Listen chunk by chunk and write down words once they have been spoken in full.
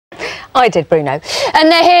I did, Bruno.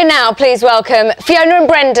 And they're here now. Please welcome Fiona and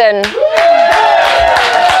Brendan.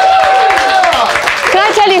 Can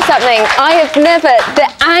I tell you something? I have never... The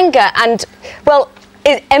anger and, well,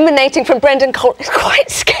 emanating from Brendan Cole is quite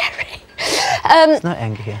scary. It's not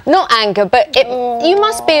anger here. Not anger, but you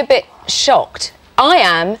must be a bit shocked. I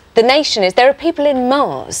am. The nation is. There are people in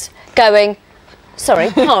Mars going... Sorry,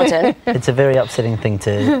 pardon. It's a very upsetting thing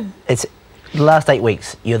to... It's the last 8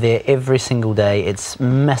 weeks. You're there every single day. It's a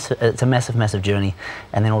massive journey,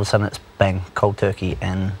 and then all of a sudden it's bang, cold turkey,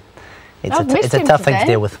 and it's a tough thing to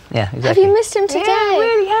deal with. Yeah, exactly. Have you missed him today? Yeah, I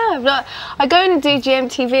really have. Like, I go in and do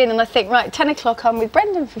GMTV, and then I think, right, 10 o'clock I'm with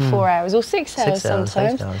Brendan for 4 hours, or 6 hours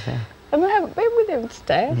sometimes. 6 hours, yeah. And I haven't been with him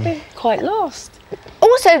today. I've been quite lost.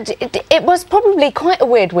 Also, it was probably quite a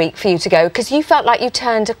weird week for you to go, because you felt like you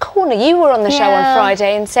turned a corner. You were on the show on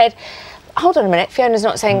Friday and said, hold on a minute, Fiona's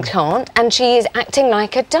not saying can't, and she is acting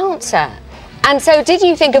like a dancer. And so did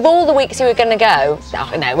you think of all the weeks you were going to go,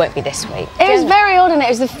 oh, no, it won't be this week? It was very odd, and it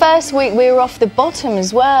was the first week we were off the bottom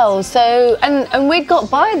as well. So, and we'd got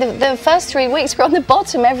by the first 3 weeks, we were on the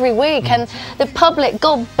bottom every week, and the public,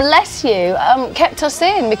 God bless you, kept us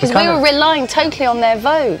in, because we were relying totally on their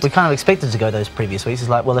vote. We kind of expected to go those previous weeks. It's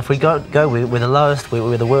like, well, if we go we're the lowest,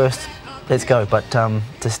 we're the worst, let's go. But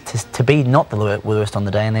to be not the worst on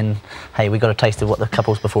the day, and then, hey, we got a taste of what the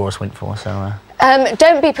couples before us went for, so...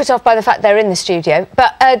 Don't be put off by the fact they're in the studio,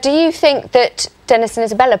 but do you think that Dennis and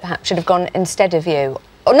Isabella perhaps should have gone instead of you?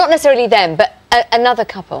 Or not necessarily them, but another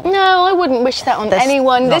couple? No, I wouldn't wish that on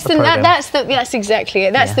anyone. Listen, that's exactly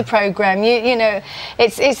it. That's the programme. You know,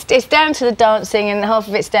 it's down to the dancing, and half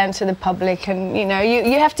of it's down to the public, and you know,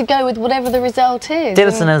 you have to go with whatever the result is.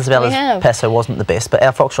 Dennis and Isabella's peso wasn't the best, but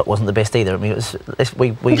our foxtrot wasn't the best either. I mean,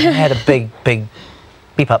 we had a big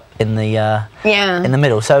beep up in the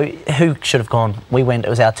middle. So who should have gone? We went. It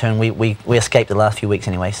was our turn. We escaped the last few weeks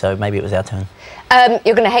anyway. So maybe it was our turn.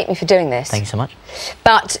 You're going to hate me for doing this. Thank you so much.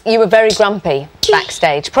 But you were very grumpy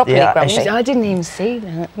backstage, properly grumpy. I didn't even see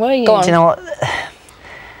that. Were you? Go on. Do you know what?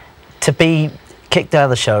 To be kicked out of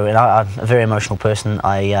the show, and I'm a very emotional person.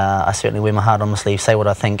 I certainly wear my heart on my sleeve, say what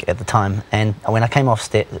I think at the time. And when I came off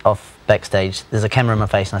backstage, there's a camera in my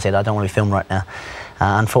face, and I said, I don't want to be filmed right now.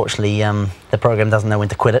 Unfortunately, the programme doesn't know when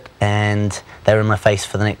to quit it, and they were in my face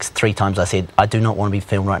for the next 3 times. I said, I do not want to be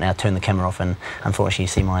filmed right now, turn the camera off, and unfortunately you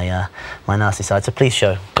see my my nasty side. So please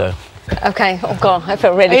go. OK, oh God, I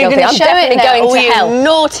feel really guilty. I'm definitely going to hell.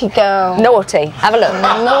 Naughty girl. Naughty, have a look.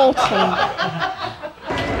 Naughty.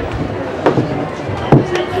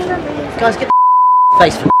 Guys, get the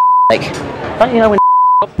face for sake. Don't you know when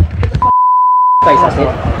get the face, that's it.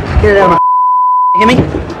 Get it out of my hear me?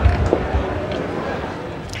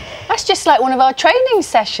 That's just like one of our training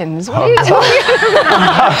sessions. What are you talking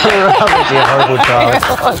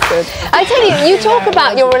I tell you, you talk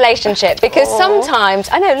about your relationship, because sometimes,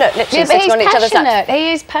 I know, look, literally sitting on each other's laps.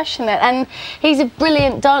 He is passionate, and he's a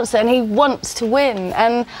brilliant dancer, and he wants to win,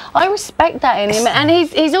 and I respect that in him. And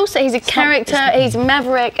he's a character, he's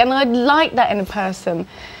maverick, and I like that in a person.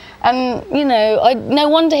 And, you know, no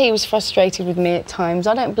wonder he was frustrated with me at times.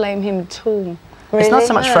 I don't blame him at all. Really? It's not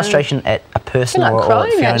so much frustration at a person or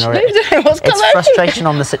Fiona. It's frustration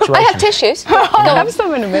on the situation. I have tissues. I'll have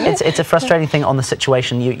some in a minute. It's a frustrating thing on the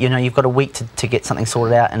situation. You know, you've got a week to get something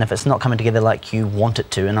sorted out, and if it's not coming together like you want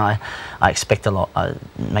it to, and I expect a lot, I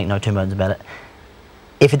make no two bones about it.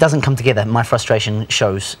 If it doesn't come together, my frustration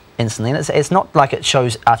shows instantly. And it's not like it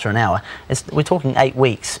shows after an hour. We're talking 8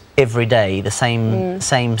 weeks, every day, the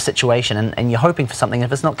same situation, and you're hoping for something.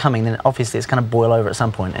 If it's not coming, then obviously it's going to boil over at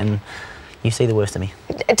some point, and you see the worst of me.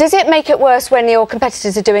 Does it make it worse when your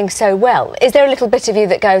competitors are doing so well? Is there a little bit of you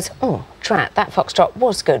that goes, oh, drat, that foxtrot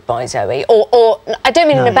was good by Zoe? Or I don't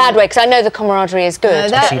mean in a bad way, because I know the camaraderie is good.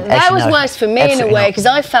 No, that was worse for me in a way, because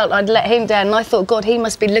I felt I'd let him down, and I thought, God, he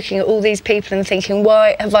must be looking at all these people and thinking,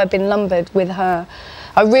 why have I been lumbered with her?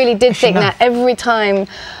 I really did think that every time,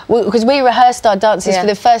 because we rehearsed our dances for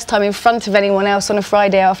the first time in front of anyone else on a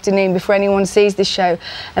Friday afternoon before anyone sees the show,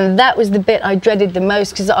 and that was the bit I dreaded the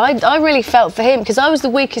most, because I really felt for him, because I was the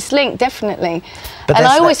weakest link, definitely. And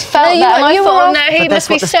I always felt that, and I thought, oh no, he must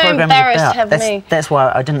be so embarrassed to have me. That's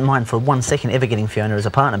why I didn't mind for 1 second ever getting Fiona as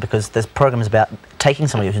a partner, because this programme is about taking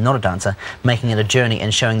somebody who's not a dancer, making it a journey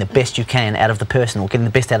and showing the best you can out of the person, or getting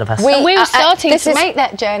the best out of us. We were starting to make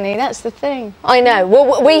that journey, that's the thing. I know. Well,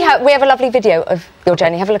 we have a lovely video of your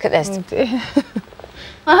journey. Have a look at this. Oh dear.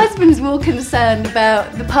 My husband's more concerned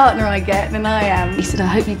about the partner I get than I am. He said, I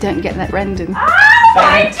hope you don't get that Brendan.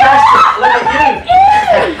 Fantastic! Look at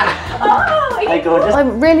you! Hey, gorgeous. I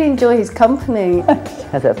really enjoy his company.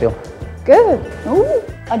 How's that feel? Good. Ooh.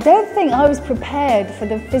 I don't think I was prepared for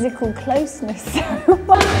the physical closeness.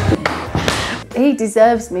 He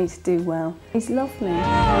deserves me to do well. He's lovely.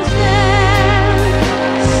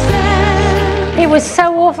 It was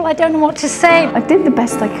so awful, I don't know what to say. I did the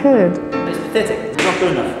best I could. It's pathetic. It's not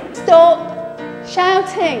good enough. Stop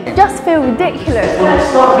shouting. I just feel ridiculous. Well,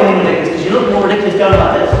 stop feeling ridiculous because you look more ridiculous going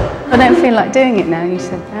like this. I don't feel like doing it now, you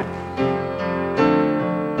said that.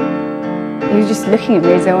 He was just looking at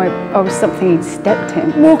me as though I was something he'd stepped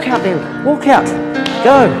in. Walk out there. Walk out.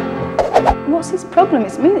 Go. What's his problem?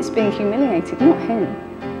 It's me that's being humiliated, not him.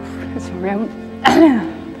 Sorry,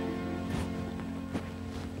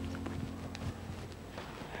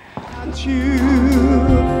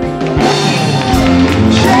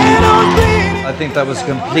 I think that was a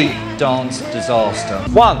complete dance disaster.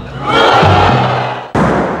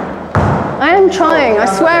 I am trying, I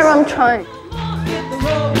swear I'm trying.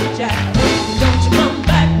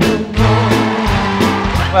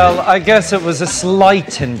 Well, I guess it was a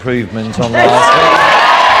slight improvement on last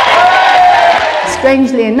week.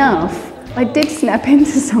 Strangely enough, I did snap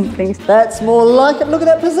into something. That's more like it. Look at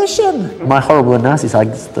that position. My horrible and nasty side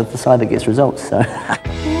is the side that gets results, so.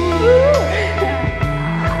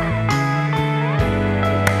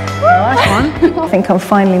 I think I'm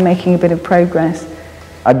finally making a bit of progress.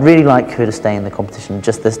 I'd really like her to stay in the competition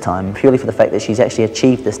just this time, purely for the fact that she's actually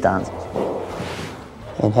achieved this dance.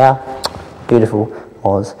 And how beautiful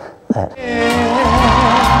was that?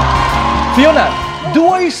 Fiona, do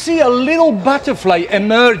I see a little butterfly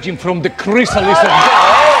emerging from the chrysalis of death?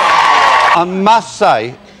 I must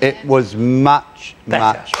say, it was much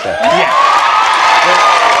better. Yeah.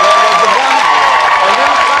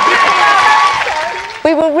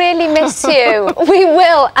 We will really miss you. We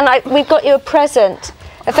will. And we've got you a present.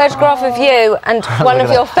 A photograph of you and one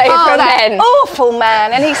of your favourite men. Awful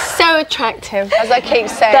man, and he's so attractive, as I keep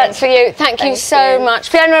saying. That's for you. Thank you so much.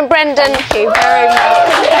 Fiona and Brendan. Thank you very much.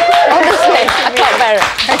 Honestly, I can't bear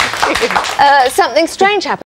it. Something strange happened.